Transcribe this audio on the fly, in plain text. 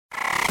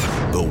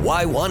The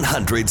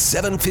Y100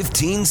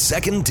 715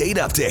 second date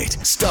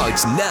update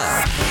starts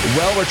now.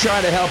 Well, we're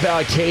trying to help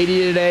out Katie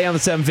today on the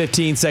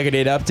 715 second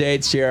date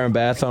updates here and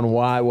Beth on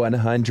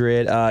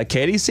Y100.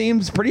 Katie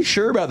seems pretty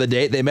sure about the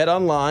date. They met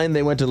online.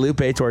 They went to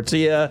Lupe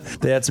Tortilla.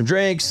 They had some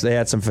drinks. They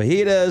had some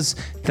fajitas.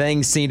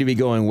 Things seem to be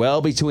going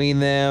well between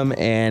them.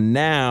 And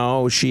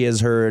now she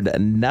has heard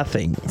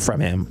nothing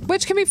from him.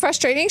 Which can be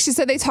frustrating. She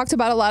said they talked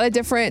about a lot of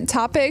different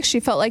topics. She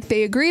felt like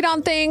they agreed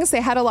on things. They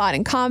had a lot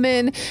in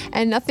common.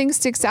 And nothing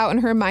sticks out in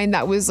her mind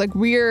that was like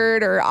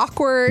weird or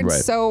awkward. Right.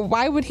 So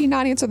why would he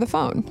not answer the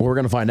phone? Well, we're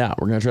going to find out.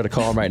 We're going to try to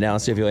call him right now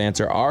and see if he'll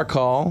answer our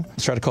call.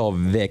 Let's try to call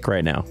Vic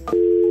right now.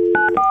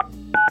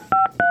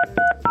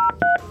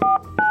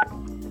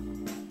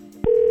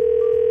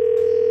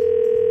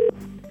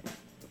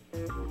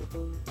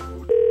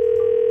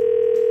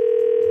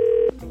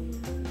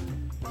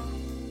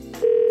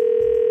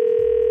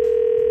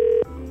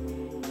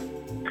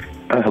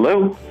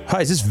 Hello?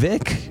 Hi, is this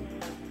Vic?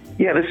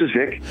 Yeah, this is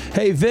Vic.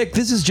 Hey, Vic,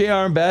 this is JR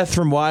and Beth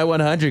from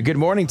Y100. Good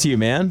morning to you,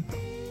 man.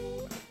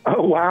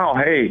 Oh, wow.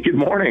 Hey, good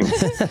morning.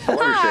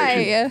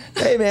 Hi.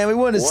 Hey, man, we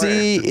wanted to What?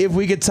 see if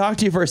we could talk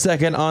to you for a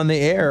second on the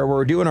air.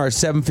 We're doing our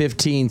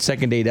 715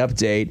 second date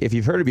update. If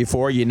you've heard it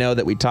before, you know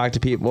that we talk to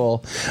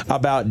people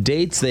about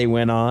dates they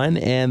went on,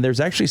 and there's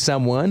actually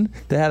someone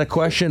that had a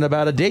question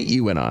about a date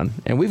you went on,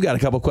 and we've got a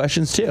couple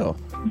questions, too.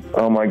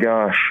 Oh, my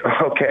gosh.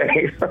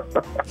 Okay.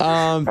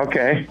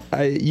 Okay.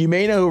 You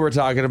may know who we're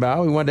talking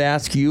about. We wanted to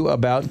ask you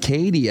about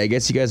Katie. I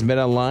guess you guys met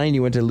online.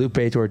 You went to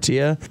Lupe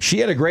Tortilla. She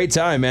had a great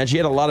time, man. She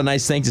had a lot of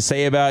nice things to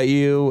say about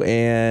you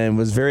and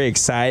was very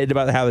excited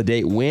about how the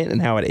date went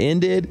and how it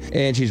ended.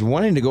 And she's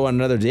wanting to go on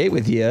another date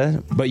with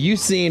you, but you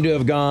seem to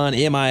have gone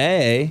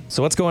MIA.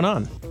 So what's going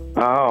on?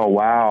 Oh,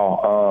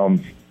 wow.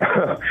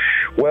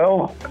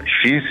 Well,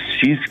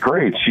 she's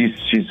great.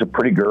 She's a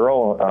pretty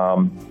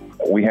girl.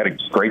 We had a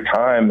great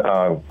time.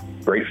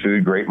 Great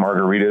food, great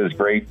margaritas,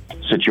 great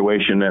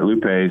situation at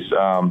Lupe's.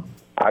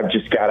 I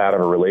just got out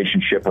of a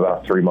relationship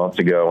about 3 months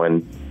ago,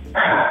 and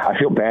I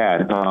feel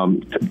bad.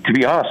 To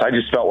be honest, I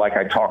just felt like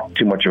I talked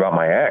too much about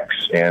my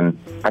ex, and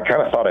I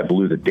kind of thought I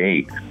blew the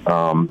date.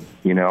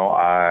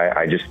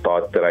 I just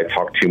thought that I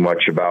talked too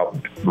much about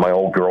my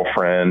old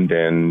girlfriend,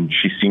 and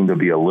she seemed to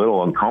be a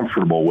little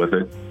uncomfortable with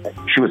it.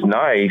 She was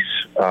nice,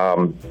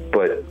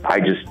 but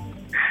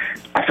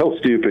I felt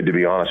stupid, to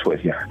be honest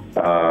with you.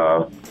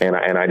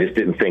 And I just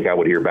didn't think I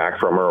would hear back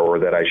from her or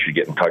that I should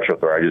get in touch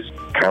with her. I just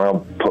kind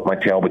of put my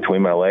tail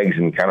between my legs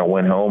and kind of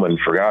went home and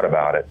forgot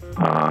about it.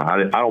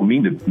 I don't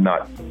mean to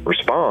not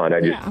respond.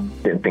 I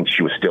just didn't think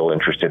she was still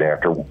interested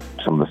after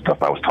some of the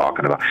stuff I was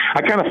talking about.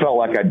 I kind of felt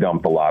like I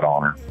dumped a lot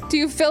on her. Do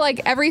you feel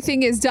like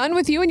everything is done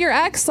with you and your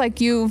ex?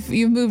 Like you've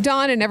moved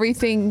on and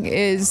everything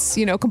is,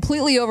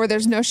 completely over.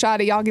 There's no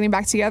shot of y'all getting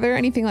back together,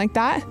 anything like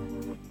that?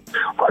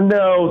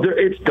 No,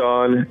 it's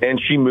done, and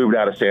she moved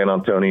out of San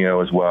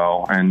Antonio as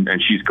well, and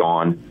she's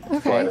gone.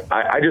 Okay. But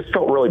I just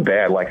felt really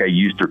bad, like I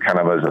used her kind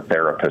of as a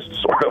therapist,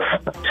 sort of.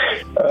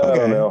 I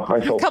don't know.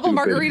 I felt A couple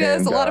stupid, margaritas,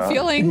 and, a lot of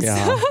feelings.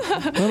 Yeah.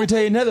 Let me tell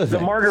you another The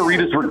thing.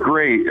 margaritas were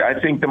great. I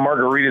think the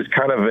margaritas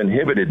kind of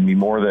inhibited me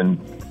more than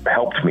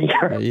helped me.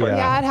 But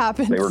Yeah, it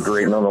happens. they were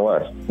great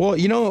nonetheless. Well,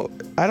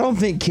 I don't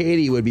think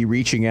Katie would be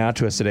reaching out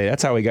to us today.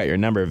 That's how we got your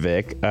number,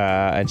 Vic.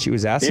 And she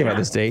was asking about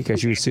this date because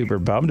she was super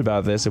bummed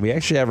about this. And we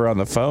actually have her on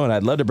the phone.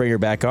 I'd love to bring her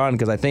back on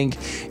because I think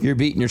you're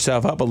beating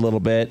yourself up a little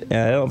bit.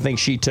 And I don't think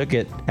she took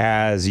it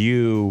as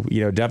you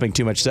dumping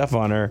too much stuff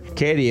on her.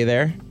 Katie, you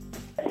there?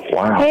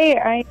 Wow. Hey,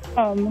 I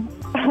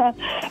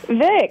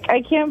Vic,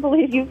 I can't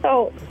believe you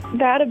felt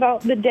bad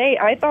about the date.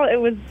 I thought it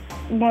was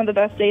one of the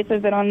best dates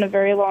I've been on in a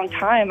very long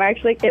time. I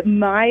actually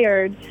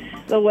admired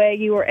the way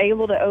you were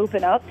able to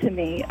open up to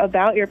me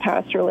about your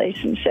past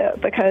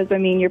relationship because,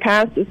 your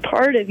past is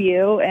part of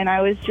you, and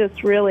I was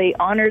just really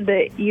honored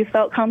that you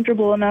felt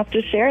comfortable enough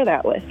to share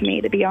that with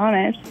me, to be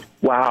honest.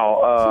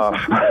 Wow.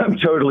 I'm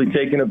totally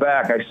taken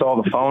aback. I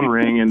saw the phone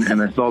ring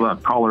and I saw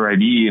the caller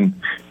ID,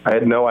 and I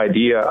had no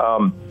idea.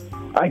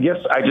 I guess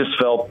I just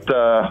felt,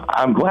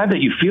 I'm glad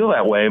that you feel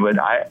that way, but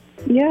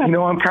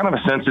I'm kind of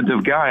a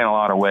sensitive guy in a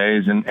lot of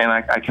ways, and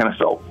I kind of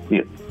felt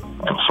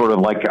sort of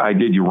like I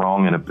did you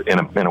wrong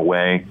in a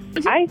way.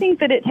 I think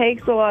that it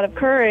takes a lot of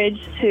courage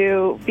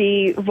to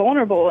be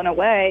vulnerable in a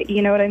way.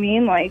 You know what I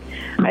mean? Like,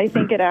 I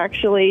think it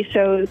actually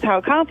shows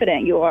how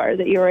confident you are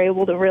that you're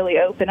able to really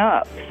open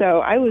up.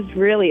 So I was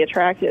really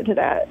attracted to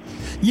that.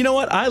 You know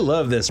what? I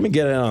love this. Let me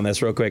get in on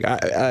this real quick.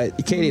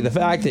 Katie, the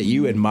fact that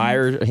you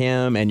admire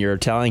him and you're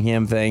telling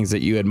him things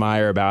that you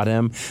admire about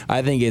him,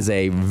 I think is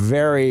a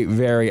very,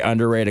 very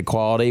underrated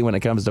quality when it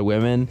comes to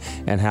women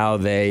and how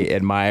they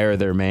admire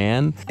their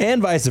man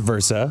and vice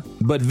versa.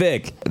 But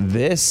Vic,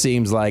 this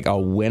seems like a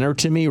winner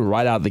to me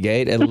right out the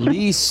gate, at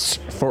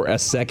least for a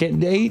second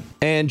date.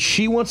 And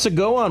she wants to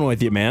go on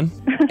with you, man.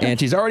 And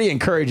she's already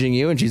encouraging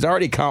you and she's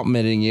already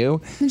complimenting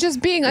you.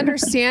 Just being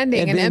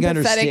understanding and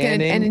empathetic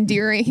and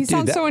endearing. He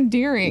sounds so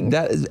endearing.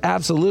 That is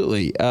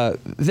absolutely.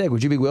 Vic,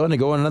 would you be willing to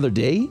go on another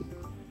date?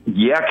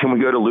 Yeah, can we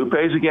go to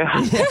Lupe's again?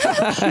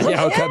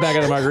 Yeah, we'll cut back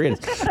on the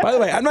margaritas. By the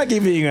way, I'm not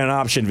giving you an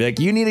option, Vic.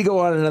 You need to go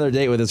on another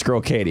date with this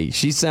girl, Katie.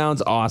 She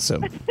sounds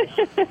awesome.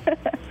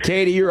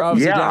 Katie, you're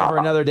obviously down for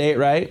another date,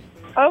 right?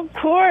 Of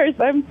course.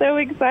 I'm so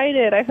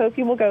excited. I hope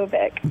you will go,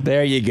 Vic.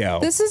 There you go.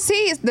 This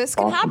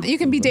can happen. You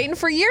can be dating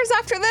for years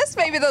after this.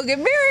 Maybe they'll get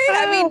married.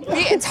 I mean,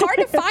 it's hard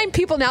to find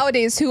people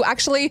nowadays who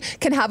actually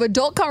can have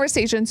adult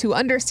conversations, who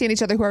understand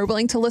each other, who are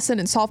willing to listen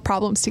and solve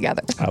problems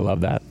together. I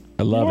love that.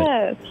 I love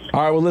Yes. it.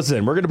 All right, well,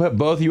 listen, we're going to put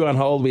both of you on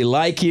hold. We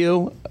like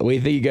you. We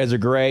think you guys are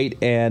great,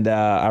 and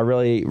I'm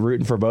really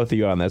rooting for both of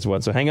you on this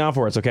one. So hang on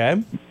for us,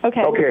 okay?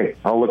 Okay. Okay,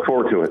 I'll look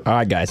forward to it. All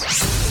right, guys.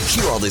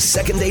 Hear all the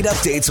second date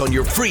updates on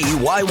your free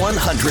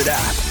Y100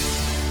 app.